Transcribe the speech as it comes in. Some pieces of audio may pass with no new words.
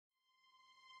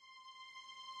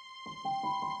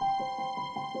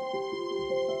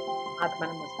Aatma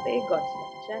Namaste, God's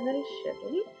Love channel,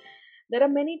 Cheryl. There are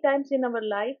many times in our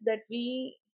life that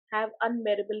we have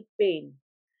unbearable pain.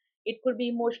 It could be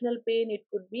emotional pain, it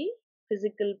could be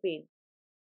physical pain.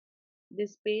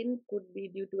 This pain could be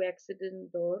due to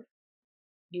accident or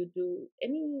due to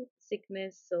any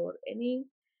sickness or any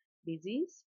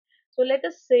disease. So let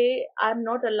us say I'm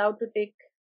not allowed to take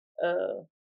uh,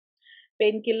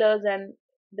 painkillers and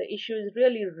the issue is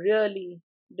really, really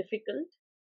difficult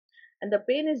and the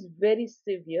pain is very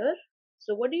severe.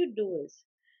 So what do you do is,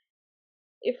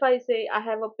 if I say I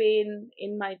have a pain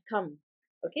in my thumb,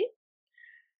 okay,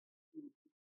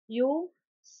 you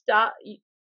start,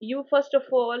 you first of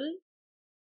all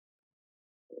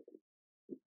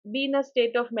be in a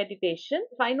state of meditation.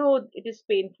 If I know it is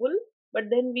painful, but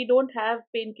then we don't have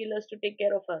painkillers to take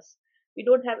care of us. We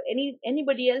don't have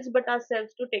anybody else but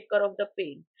ourselves to take care of the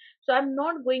pain. So I'm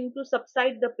not going to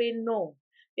subside the pain. No,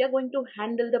 we are going to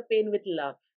handle the pain with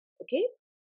love. Okay.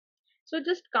 So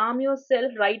just calm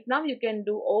yourself right now. You can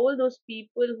do all those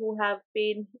people who have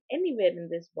pain anywhere in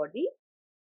this body.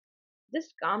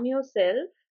 Just calm yourself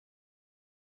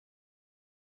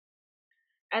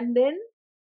and then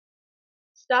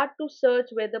start to search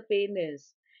where the pain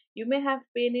is. You may have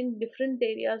pain in different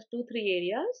areas, two, three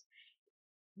areas.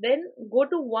 Then go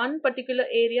to one particular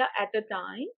area at a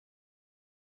time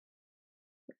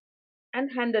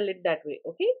and handle it that way.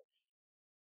 Okay.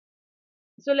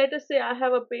 So let us say I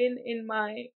have a pain in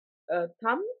my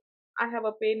thumb. I have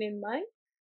a pain in my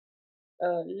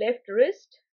left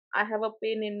wrist. I have a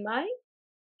pain in my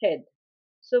head.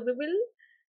 So we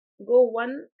will go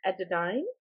one at a time.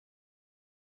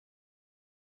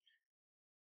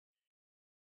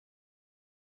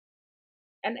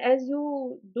 And as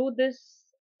you do this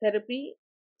therapy,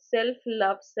 self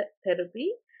love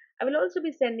therapy, I will also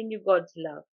be sending you God's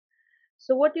love.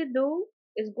 So, what you do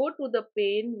is go to the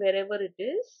pain wherever it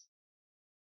is,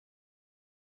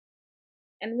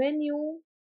 and when you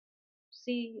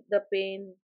see the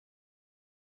pain,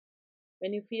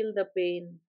 when you feel the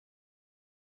pain,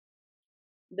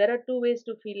 there are two ways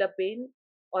to feel a pain.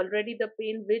 Already, the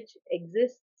pain which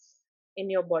exists in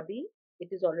your body, it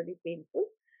is already painful.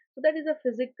 So, that is a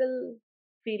physical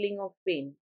feeling of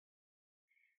pain.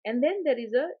 And then there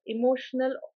is a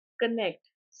emotional connect,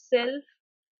 self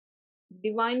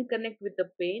divine connect with the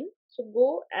pain. So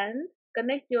go and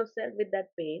connect yourself with that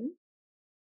pain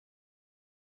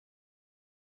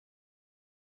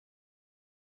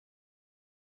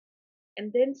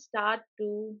and then start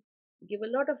to give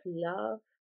a lot of love.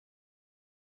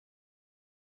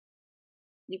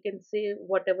 You can say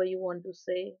whatever you want to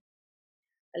say.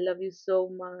 I love you so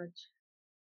much.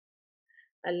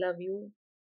 I love you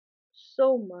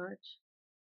so much.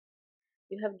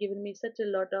 You have given me such a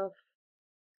lot of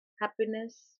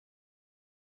happiness.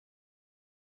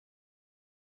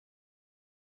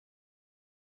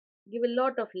 Give a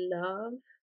lot of love.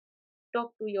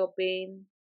 Talk to your pain.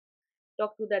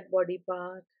 Talk to that body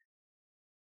part.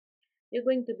 You're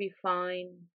going to be fine.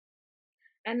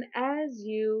 And as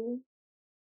you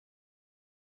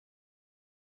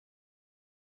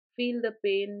feel the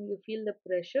pain, you feel the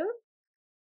pressure,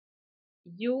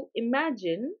 you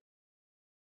imagine,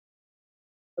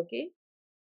 okay,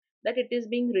 that it is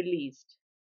being released.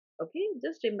 Okay,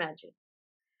 just imagine.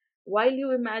 While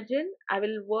you imagine, I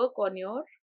will work on your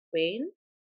pain.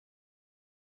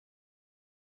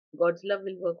 God's love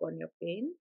will work on your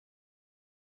pain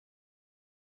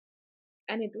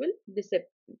and it will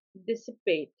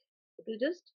dissipate. It will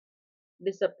just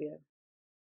disappear.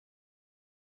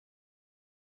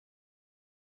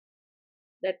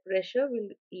 That pressure will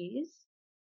ease.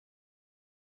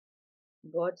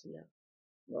 God's love,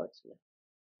 God's love,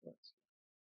 God's love.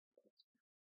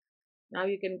 Now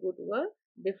you can go to a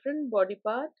different body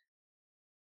part.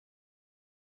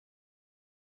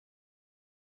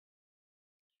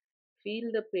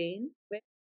 Feel the pain.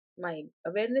 My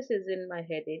awareness is in my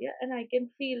head area and I can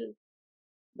feel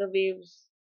the waves,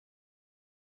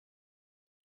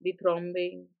 the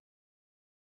throbbing,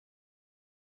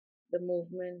 the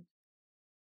movement.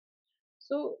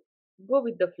 So go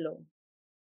with the flow.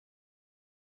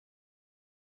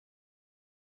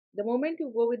 The moment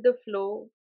you go with the flow,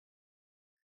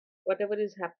 whatever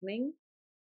is happening,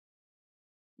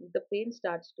 the pain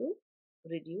starts to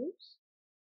reduce.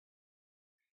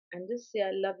 And just say,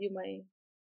 I love you, my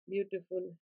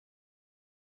beautiful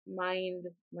mind,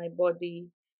 my body,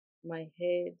 my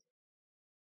head.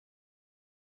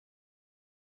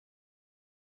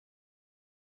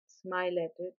 Smile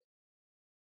at it.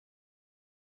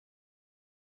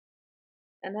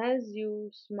 And as you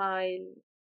smile,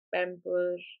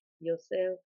 pamper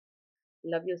yourself,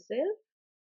 love yourself,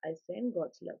 I send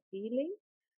God's love healing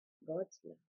God's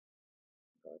love,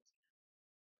 God's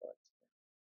love, God's love,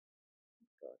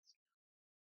 God's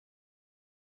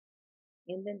love.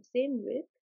 And then same with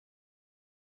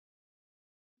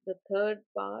the third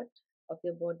part of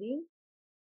your body.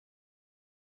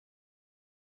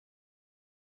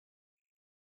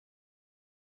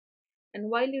 And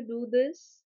while you do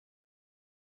this,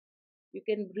 you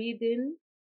can breathe in,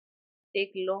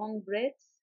 take long breaths,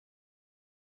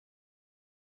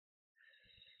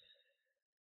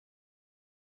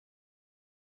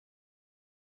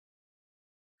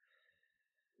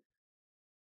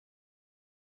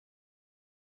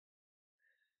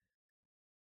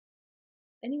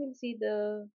 and you will see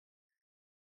the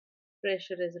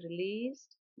pressure is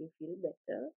released. You feel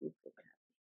better, you feel happy.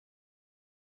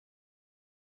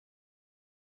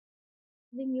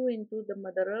 You into the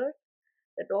Mother Earth,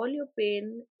 that all your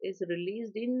pain is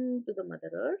released into the Mother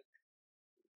Earth.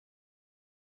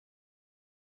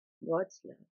 God's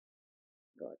love,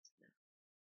 God's love,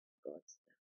 God's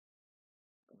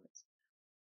love, God's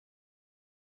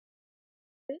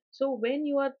love. So when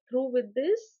you are through with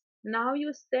this, now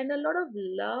you send a lot of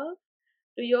love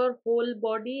to your whole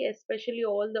body, especially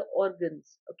all the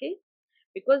organs. Okay,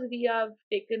 because we have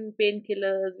taken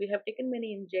painkillers, we have taken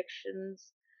many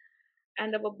injections,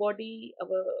 and our body,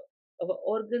 our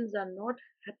organs are not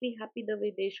happy the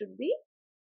way they should be.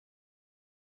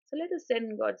 So let us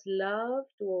send God's love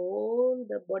to all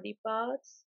the body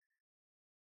parts,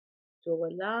 to our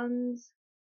lungs,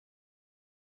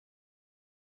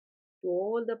 to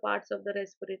all the parts of the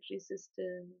respiratory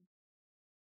system,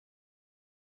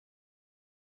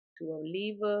 to our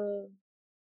liver,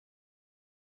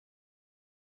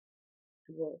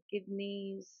 to our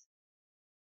kidneys.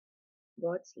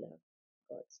 God's love,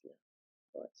 God's love,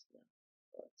 God's love,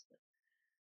 God's love.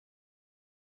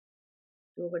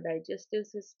 To our digestive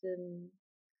system,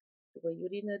 to our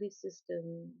urinary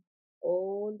system,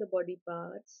 all the body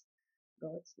parts.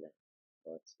 God's love,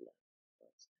 God's love,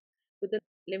 God's love. To the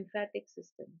lymphatic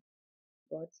system,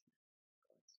 God's love,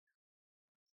 God's love.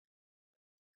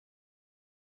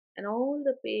 And all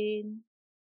the pain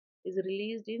is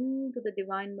released into the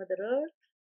Divine Mother Earth.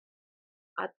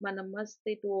 Atma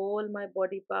Namaste to all my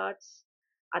body parts.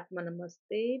 Atma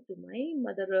Namaste to my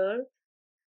Mother Earth.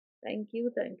 Thank you,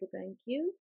 thank you, thank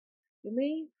you. You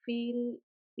may feel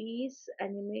peace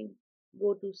and you may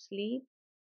go to sleep.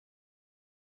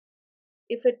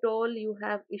 If at all you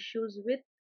have issues with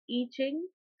itching,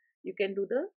 you can do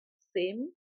the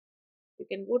same. You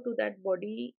can go to that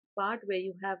body part where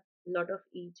you have a lot of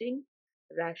itching,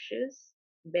 rashes,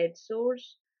 bed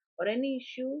sores, or any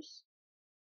issues.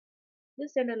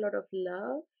 Just send a lot of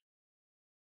love.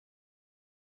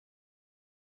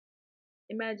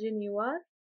 Imagine you are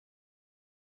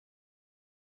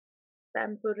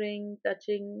pampering,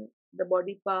 touching the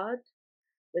body part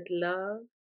with love.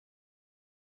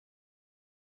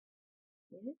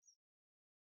 Yes.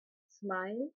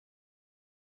 Smile,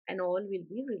 and all will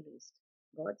be released.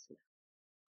 God's love.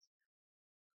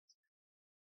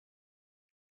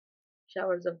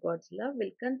 Showers of God's love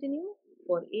will continue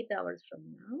for 8 hours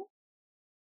from now.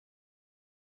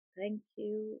 Thank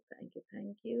you, thank you,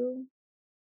 thank you.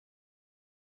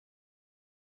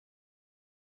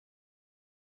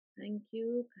 Thank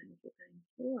you, thank you, thank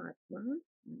you, Atma.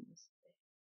 Namaste.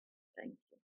 Thank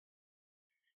you.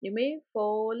 You may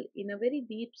fall in a very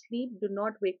deep sleep. Do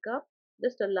not wake up.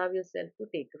 Just allow yourself to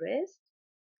take rest.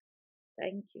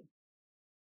 Thank you.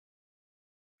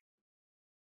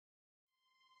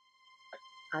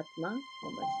 Atma.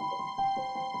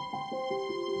 Namaste.